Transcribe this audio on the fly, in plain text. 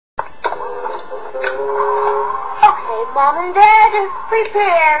Mom and Dad,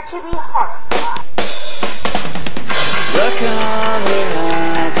 prepare to be horrified. The color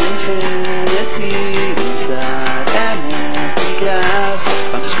of infinity inside an empty glass.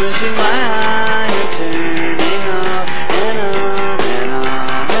 I'm squinting my eye and turning off and on and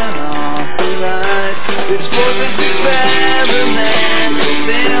on and off the light. It's for this experimental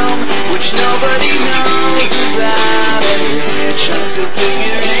film which nobody knows about, and which I'm still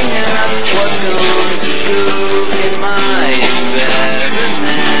figuring out what's going to do in my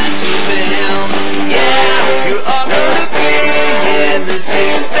experimental film. Yeah, you're all gonna be in this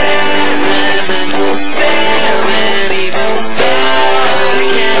experimental film, and even though I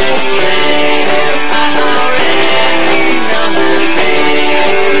can't explain it, I already know the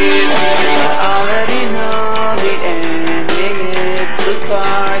beats. I already know the ending. It's the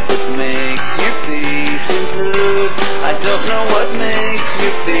part that makes your face implode. I don't know what makes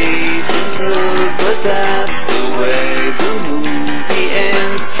your face implode, but that's the way the movie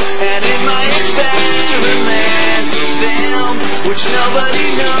ends. And in my experimental film, which nobody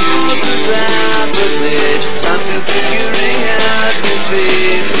knows about, but which I'm still figuring out, your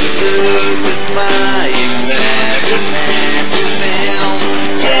face implodes with my experimental film.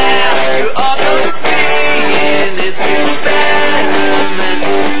 Yeah, you're all gonna be in this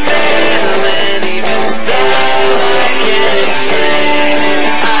experimental film, and even though I can't explain it,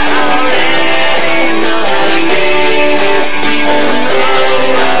 I already know the game. Even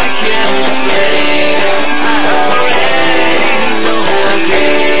though I can't explain it, I already know the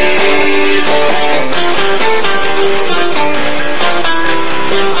game.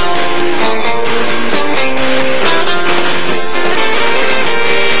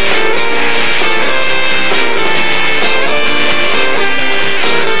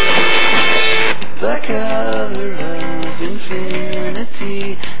 The color of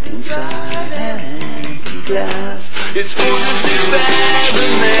infinity inside an empty glass. It's for this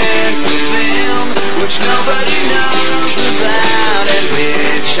experimental film which nobody knows about, and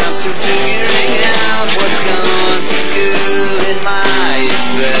which I'm still figuring out what's going to do in my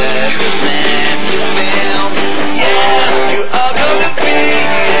experimental film. Yeah, you're all gonna be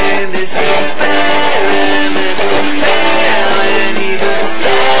in this experimental film, and even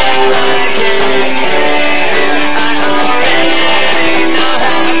though I can't explain it, I already know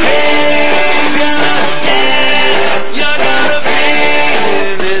how it's gonna end. You're gonna be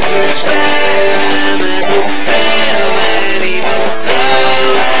in this experimental film, and even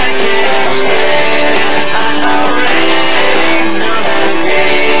though I can't explain it, I already know how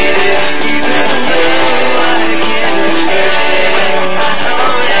it's. Even though I can't explain it, I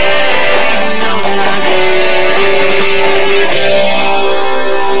already know how it's.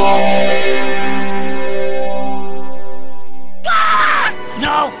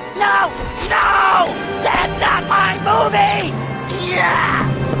 No! No! No! That's not my movie! Yeah!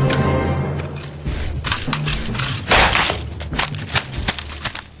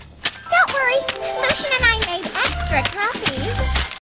 Don't worry, Lucian and I made extra copies.